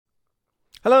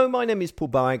Hello, my name is Paul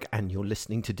Boag and you're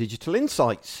listening to Digital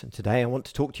Insights. And today I want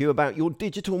to talk to you about your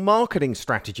digital marketing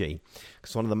strategy.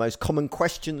 Because one of the most common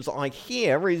questions I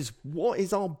hear is, what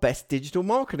is our best digital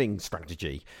marketing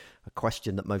strategy? A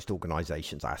question that most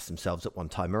organizations ask themselves at one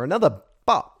time or another.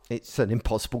 But it's an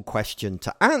impossible question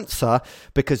to answer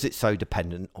because it's so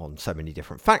dependent on so many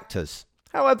different factors.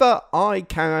 However, I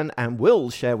can and will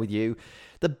share with you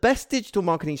the best digital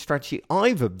marketing strategy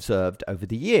I've observed over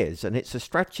the years, and it's a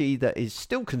strategy that is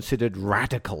still considered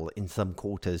radical in some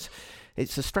quarters.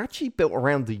 It's a strategy built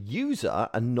around the user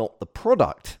and not the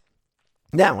product.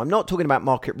 Now, I'm not talking about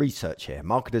market research here.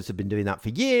 Marketers have been doing that for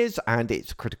years, and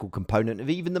it's a critical component of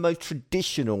even the most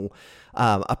traditional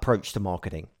approach to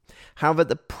marketing. However,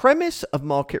 the premise of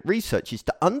market research is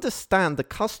to understand the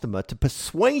customer to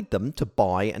persuade them to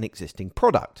buy an existing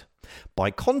product.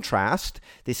 By contrast,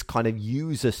 this kind of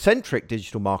user-centric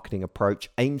digital marketing approach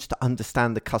aims to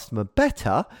understand the customer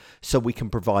better so we can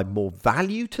provide more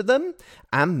value to them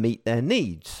and meet their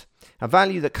needs. A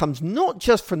value that comes not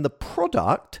just from the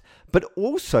product, but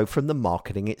also from the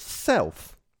marketing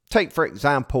itself. Take, for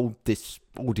example, this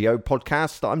audio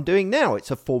podcast that I'm doing now.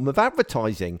 It's a form of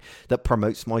advertising that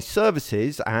promotes my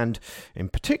services and, in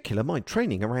particular, my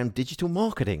training around digital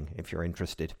marketing, if you're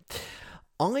interested.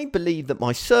 I believe that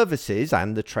my services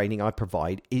and the training I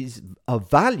provide is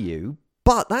of value,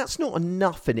 but that's not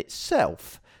enough in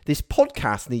itself. This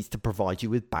podcast needs to provide you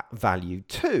with value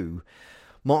too.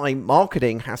 My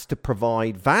marketing has to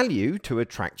provide value to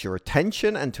attract your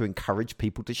attention and to encourage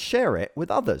people to share it with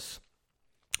others.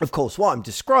 Of course, what I'm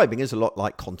describing is a lot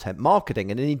like content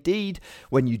marketing, and indeed,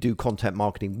 when you do content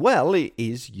marketing well, it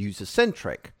is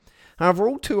user-centric. However,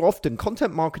 all too often,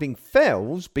 content marketing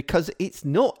fails because it's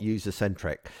not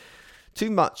user-centric.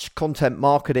 Too much content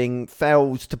marketing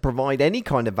fails to provide any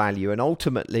kind of value and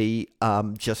ultimately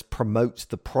just promotes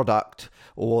the product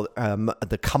or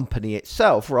the company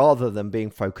itself rather than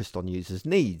being focused on users'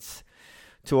 needs.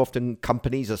 Too often,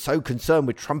 companies are so concerned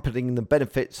with trumpeting the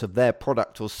benefits of their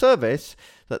product or service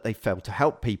that they fail to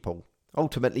help people.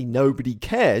 Ultimately, nobody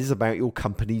cares about your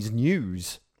company's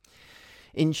news.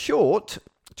 In short,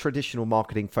 traditional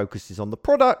marketing focuses on the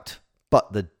product,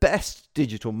 but the best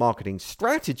digital marketing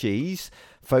strategies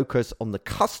focus on the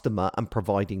customer and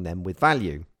providing them with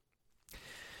value.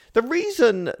 The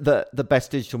reason that the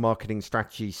best digital marketing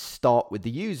strategies start with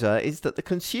the user is that the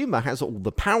consumer has all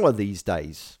the power these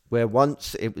days. Where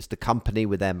once it was the company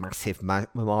with their massive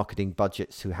marketing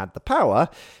budgets who had the power,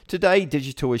 today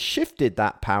digital has shifted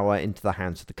that power into the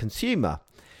hands of the consumer.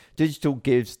 Digital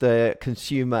gives the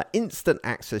consumer instant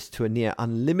access to a near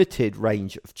unlimited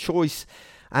range of choice,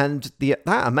 and that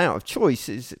amount of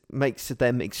choice makes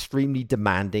them extremely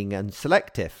demanding and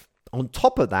selective. On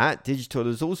top of that, digital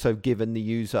has also given the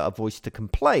user a voice to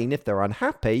complain if they're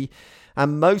unhappy,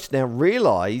 and most now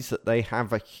realize that they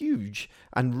have a huge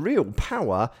and real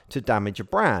power to damage a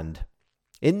brand.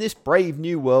 In this brave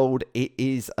new world, it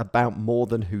is about more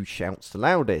than who shouts the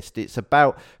loudest. It's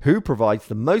about who provides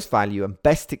the most value and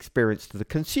best experience to the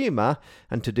consumer.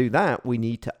 And to do that, we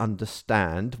need to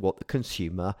understand what the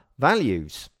consumer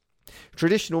values.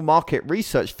 Traditional market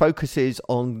research focuses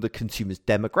on the consumer's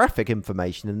demographic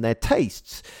information and their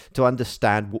tastes to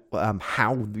understand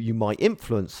how you might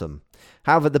influence them.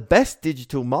 However, the best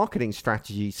digital marketing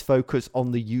strategies focus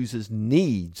on the user's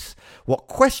needs. What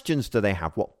questions do they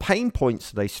have? What pain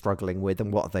points are they struggling with?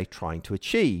 And what are they trying to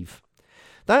achieve?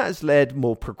 That has led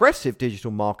more progressive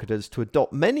digital marketers to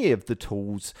adopt many of the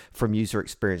tools from user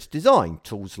experience design,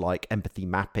 tools like empathy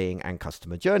mapping and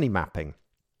customer journey mapping.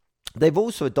 They've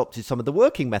also adopted some of the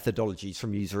working methodologies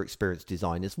from user experience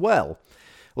design as well.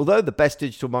 Although the best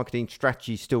digital marketing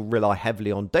strategies still rely heavily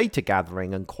on data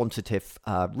gathering and quantitative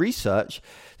research,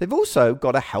 they've also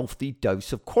got a healthy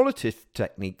dose of qualitative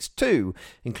techniques too,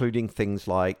 including things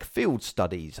like field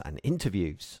studies and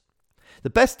interviews. The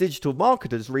best digital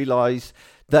marketers realize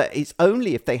that it's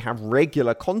only if they have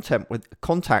regular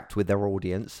contact with their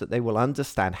audience that they will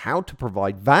understand how to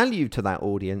provide value to that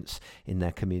audience in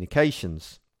their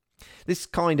communications. This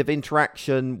kind of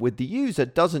interaction with the user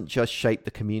doesn't just shape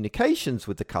the communications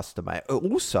with the customer, it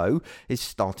also is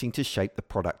starting to shape the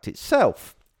product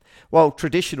itself. While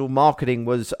traditional marketing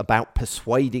was about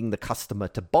persuading the customer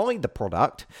to buy the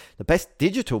product, the best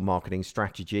digital marketing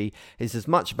strategy is as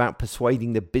much about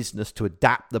persuading the business to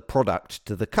adapt the product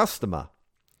to the customer.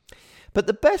 But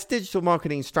the best digital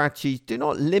marketing strategies do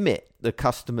not limit the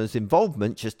customer's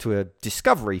involvement just to a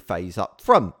discovery phase up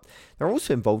front. They're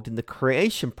also involved in the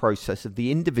creation process of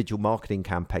the individual marketing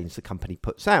campaigns the company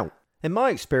puts out. In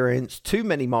my experience, too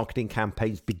many marketing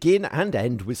campaigns begin and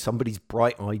end with somebody's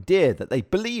bright idea that they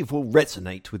believe will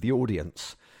resonate with the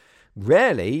audience.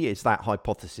 Rarely is that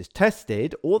hypothesis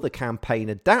tested or the campaign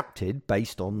adapted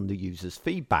based on the user's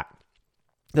feedback.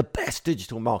 The best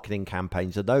digital marketing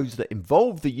campaigns are those that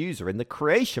involve the user in the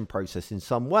creation process in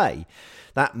some way.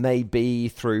 That may be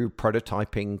through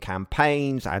prototyping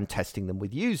campaigns and testing them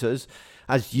with users,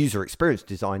 as user experience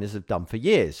designers have done for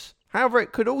years. However,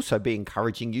 it could also be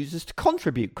encouraging users to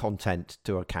contribute content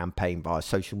to a campaign via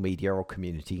social media or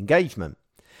community engagement.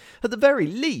 At the very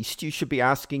least, you should be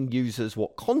asking users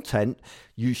what content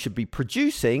you should be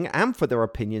producing and for their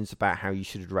opinions about how you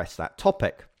should address that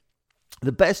topic.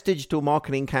 The best digital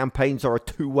marketing campaigns are a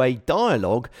two-way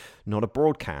dialogue, not a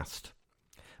broadcast.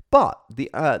 But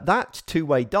that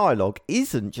two-way dialogue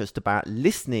isn't just about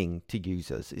listening to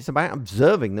users, it's about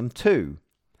observing them too.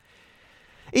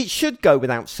 It should go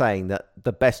without saying that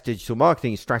the best digital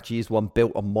marketing strategy is one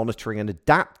built on monitoring and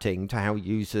adapting to how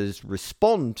users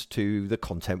respond to the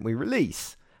content we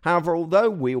release. However, although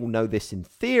we all know this in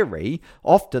theory,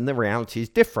 often the reality is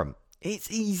different. It's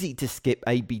easy to skip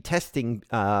A/B testing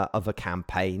of a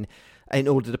campaign in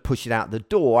order to push it out the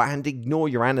door and ignore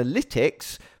your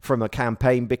analytics from a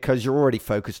campaign because you're already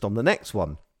focused on the next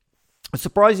one. A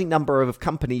surprising number of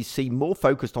companies seem more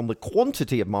focused on the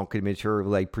quantity of marketing material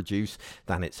they produce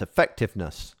than its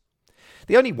effectiveness.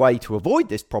 The only way to avoid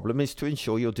this problem is to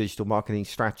ensure your digital marketing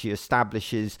strategy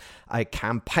establishes a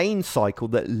campaign cycle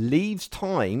that leaves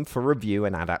time for review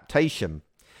and adaptation.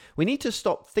 We need to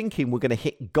stop thinking we're going to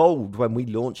hit gold when we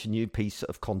launch a new piece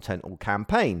of content or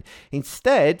campaign.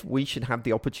 Instead, we should have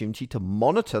the opportunity to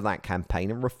monitor that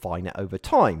campaign and refine it over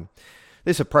time.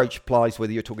 This approach applies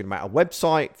whether you're talking about a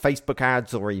website, Facebook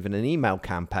ads, or even an email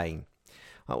campaign.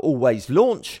 Always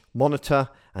launch, monitor,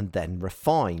 and then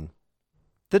refine.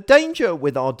 The danger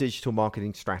with our digital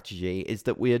marketing strategy is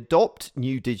that we adopt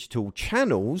new digital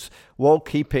channels while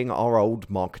keeping our old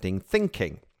marketing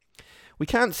thinking. We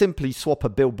can't simply swap a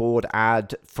billboard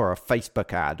ad for a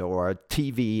Facebook ad or a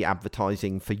TV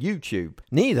advertising for YouTube.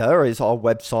 Neither is our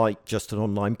website just an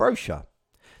online brochure.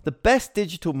 The best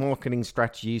digital marketing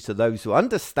strategies are those who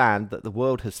understand that the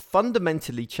world has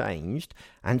fundamentally changed,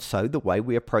 and so the way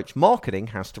we approach marketing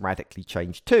has to radically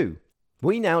change too.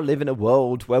 We now live in a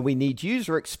world where we need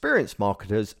user experience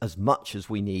marketers as much as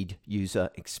we need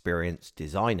user experience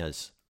designers.